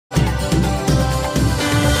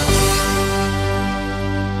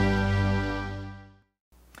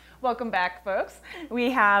Welcome back, folks.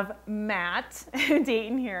 We have Matt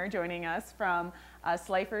Dayton here joining us from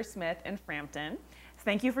Slifer, Smith, and Frampton.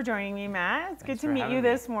 Thank you for joining me, Matt. It's good to meet you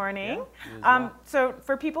this morning. Yeah, so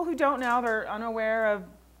for people who don't know, they're unaware of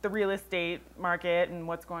the real estate market and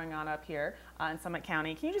what's going on up here in Summit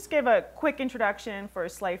County. Can you just give a quick introduction for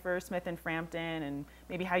Slifer, Smith, and Frampton, and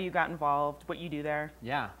maybe how you got involved, what you do there?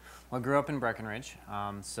 Yeah, well, I grew up in Breckenridge,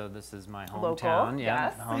 so this is my hometown. Local,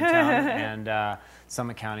 yes. Hometown, and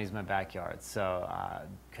Summit County is my backyard, so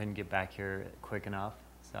couldn't get back here quick enough.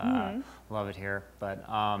 So love it here. But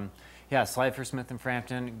yeah, Slifer, Smith, and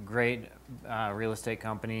Frampton, great real estate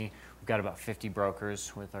company. We've got about 50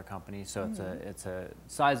 brokers with our company, so it's a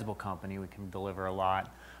sizable company. We can deliver a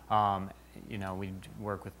lot. You know, we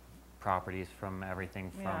work with properties from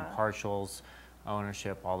everything from partials,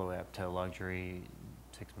 ownership, all the way up to luxury,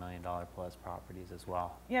 $6 million plus properties as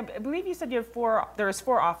well. Yeah, I believe you said you have there's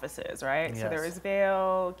four offices, right? Yes. So there is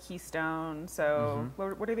Vail, Keystone, so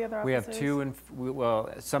what are the other offices? We have two in, well,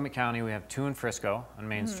 Summit County, we have two in Frisco on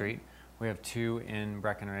Main Street. We have two in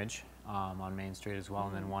Breckenridge on Main Street as well,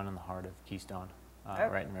 and then one in the heart of Keystone,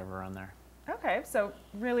 right in River Run there. Okay, so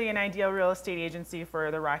really an ideal real estate agency for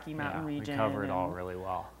the Rocky Mountain region. We cover it all really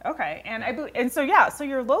well. Okay, and so yeah, so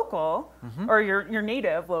you're local, or you're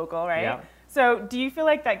native local, right? Yeah. So do you feel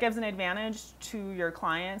like that gives an advantage to your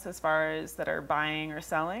clients as far as that are buying or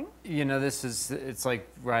selling? You know, it's like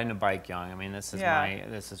riding a bike young. I mean, this is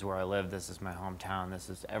this is where I live. This is my hometown. This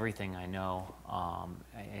is everything I know.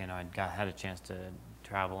 You know, had a chance to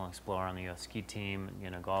travel and explore on the U.S. ski team. You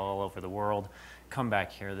know, go all over the world. Come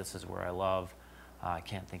back here. This is where I love. I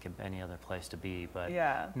can't think of any other place to be, but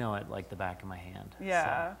know it like the back of my hand.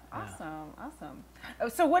 Yeah, so, awesome.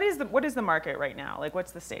 So what is the market right now? Like,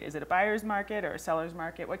 what's the state? Is it a buyer's market or a seller's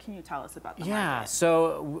market? What can you tell us about the market? Yeah,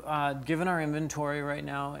 so given our inventory right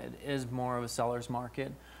now, it is more of a seller's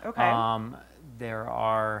market. Okay. There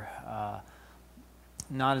are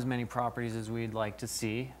not as many properties as we'd like to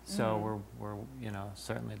see, so we're you know,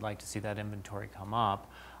 certainly like to see that inventory come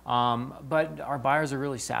up. But our buyers are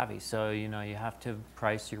really savvy, so you know, you have to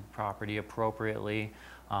price your property appropriately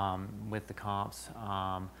with the comps.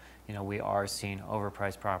 You know, we are seeing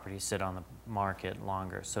overpriced properties sit on the market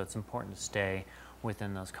longer, so it's important to stay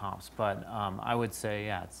within those comps. But I would say,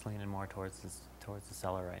 yeah, it's leaning more towards the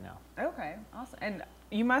seller right now. Okay, awesome. And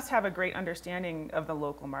you must have a great understanding of the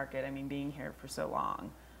local market. I mean, being here for so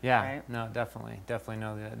long. Yeah, right? No, definitely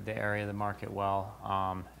know the area of the market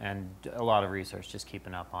well, and a lot of research, just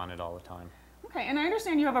keeping up on it all the time. Okay, and I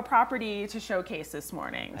understand you have a property to showcase this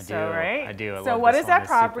morning. I do, right? I do. So what is that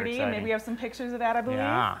property? Maybe we have some pictures of that, I believe.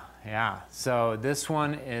 Yeah. So this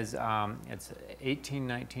one is it's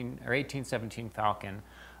 1819 or 1817 Falcon.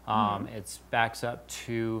 It backs up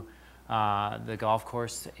to the golf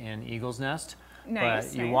course in Eagle's Nest.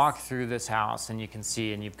 Nice, but you walk through this house and you can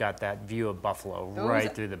see, and you've got that view of Buffalo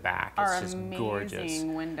right through the back. It's just gorgeous.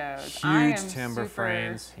 Amazing windows. Huge timber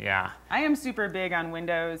frames. Yeah. I am super big on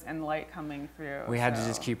windows and light coming through. We had to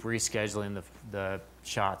just keep rescheduling the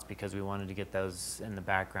shots because we wanted to get those in the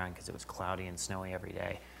background because it was cloudy and snowy every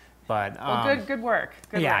day. But well, good work.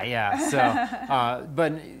 Good work. Yeah. So,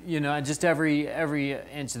 but you know, just every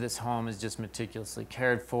inch of this home is just meticulously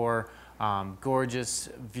cared for. Gorgeous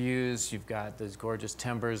views. You've got those gorgeous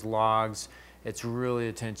timbers, logs. It's really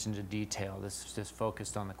attention to detail. This is just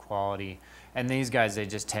focused on the quality. And these guys, they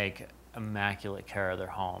just take immaculate care of their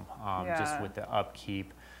home, just with the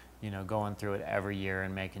upkeep, you know, going through it every year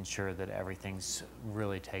and making sure that everything's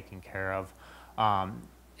really taken care of.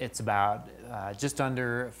 It's about just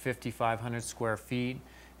under 5,500 square feet.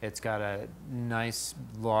 It's got a nice,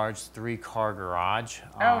 large 3-car garage.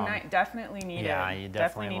 Oh, nice. Definitely needed. Yeah, you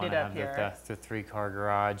definitely want to have the 3-car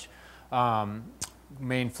garage.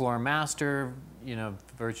 Main floor master, you know,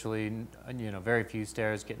 virtually, you know, very few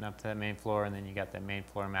stairs getting up to that main floor, and then you got that main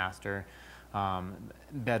floor master.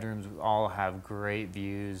 Bedrooms all have great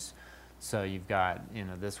views. So you've got, you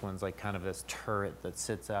know, this one's like kind of this turret that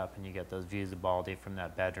sits up, and you get those views of Baldy from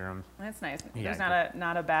that bedroom. That's nice. There's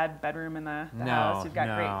not a bad bedroom in the house. You've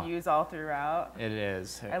got great views all throughout. It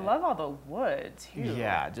is. I love all the wood too.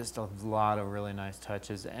 Yeah, just a lot of really nice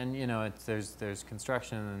touches. And you know, there's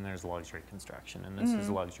construction and then there's luxury construction, and this is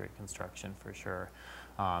luxury construction for sure.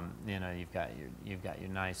 You know, you've got your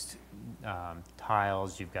nice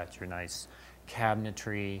tiles. You've got your nice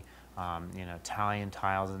cabinetry. You know, Italian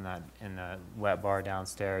tiles in the wet bar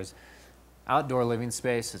downstairs. Outdoor living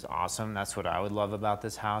space is awesome. That's what I would love about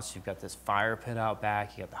this house. You've got this fire pit out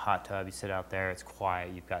back. You got the hot tub. You sit out there. It's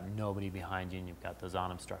quiet. You've got nobody behind you, and you've got those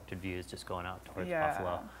unobstructed views just going out towards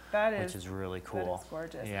Buffalo, which is really cool. That is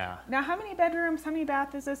gorgeous. Yeah. Now, how many bedrooms, how many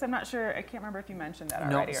bath is this? I'm not sure. I can't remember if you mentioned that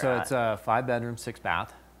already. No, so it's a 5-bedroom,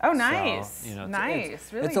 6-bath. Oh, nice. So, you know,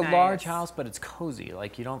 nice. Really it's a nice. large house, but it's cozy.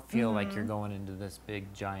 Like, you don't feel like you're going into this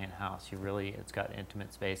big giant house. It's got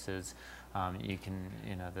intimate spaces. You can,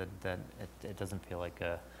 you know, it doesn't feel like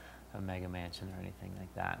a mega mansion or anything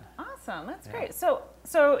like that. Awesome, that's great. So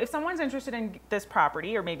if someone's interested in this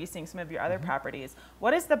property or maybe seeing some of your other properties,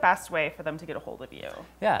 what is the best way for them to get a hold of you?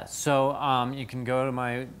 Yeah, so you can go to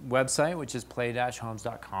my website, which is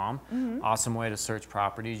play-homes.com. Awesome way to search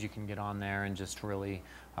properties. You can get on there and just really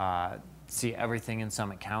see everything in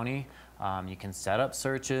Summit County. You can set up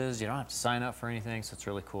searches. You don't have to sign up for anything, so it's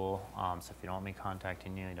really cool. So if you don't want me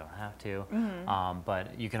contacting you, you don't have to.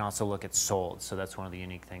 But you can also look at sold, so that's one of the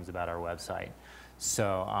unique things about our website.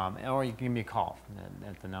 So, or you can give me a call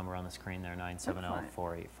at the number on the screen there,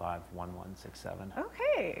 970-485-1167.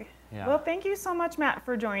 Okay. Yeah. Well, thank you so much, Matt,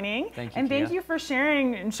 for joining. Thank you, and thank Kia. you for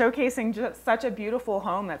sharing and showcasing just such a beautiful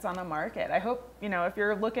home that's on the market. I hope, you know, if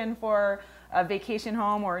you're looking for a vacation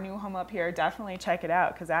home or a new home up here, definitely check it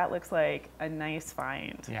out because that looks like a nice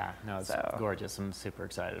find. Yeah, no, it's gorgeous. I'm super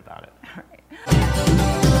excited about it. All right.